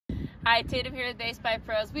Hi, Tatum here with Base by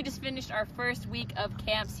Pros. We just finished our first week of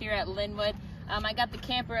camps here at Linwood. I got the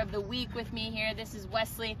camper of the week with me here. This is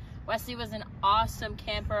Wesley. Wesley was an awesome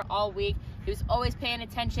camper all week. He was always paying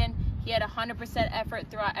attention. He had 100% effort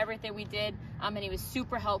throughout everything we did, and he was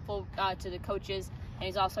super helpful to the coaches, and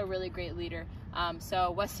he's also a really great leader. So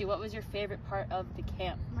Wesley, what was your favorite part of the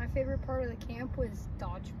camp? My favorite part of the camp was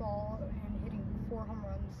dodgeball and hitting 4 home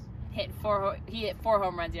runs. He hit 4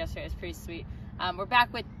 home runs yesterday. It's pretty sweet. We're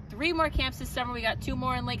back with 3 more camps this summer. We got 2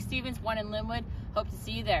 more in Lake Stevens, 1 in Linwood. Hope to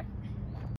see you there.